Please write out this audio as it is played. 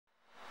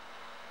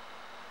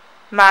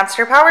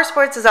Monster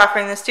Powersports is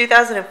offering this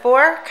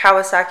 2004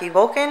 Kawasaki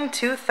Vulcan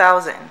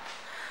 2000.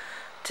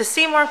 To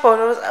see more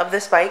photos of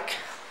this bike,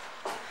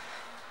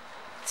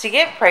 to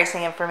get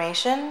pricing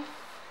information,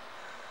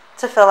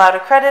 to fill out a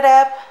credit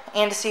app,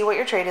 and to see what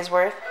your trade is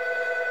worth,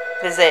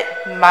 visit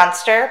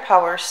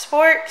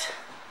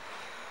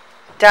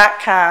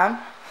monsterpowersport.com.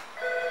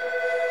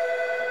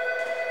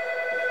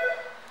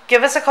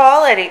 Give us a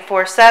call at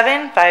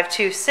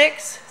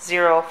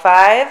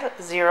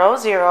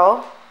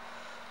 847-526-0500.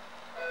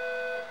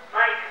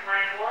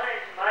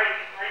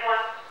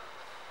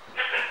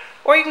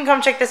 Or you can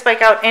come check this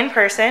bike out in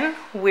person.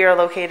 We are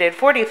located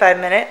 45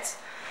 minutes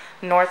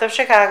north of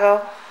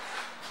Chicago.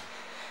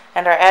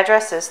 And our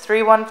address is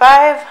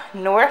 315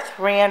 North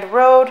Rand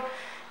Road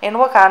in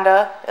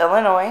Wauconda,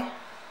 Illinois.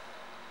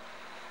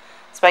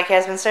 This bike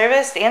has been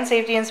serviced and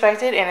safety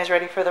inspected and is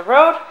ready for the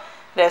road.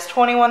 It has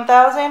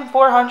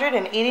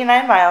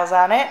 21,489 miles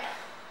on it.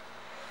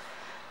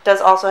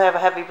 Does also have a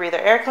heavy breather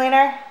air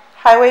cleaner,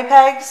 highway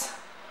pegs,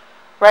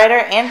 rider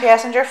and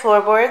passenger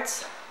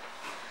floorboards,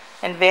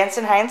 and Vance &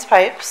 Hines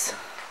pipes.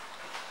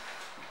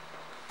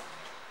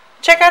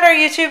 Check out our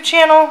YouTube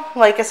channel,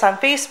 like us on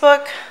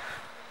Facebook,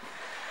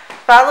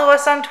 follow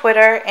us on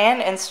Twitter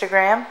and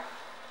Instagram.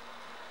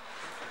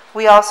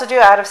 We also do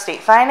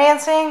out-of-state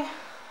financing,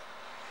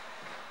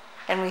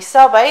 and we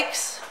sell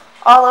bikes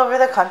all over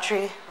the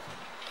country.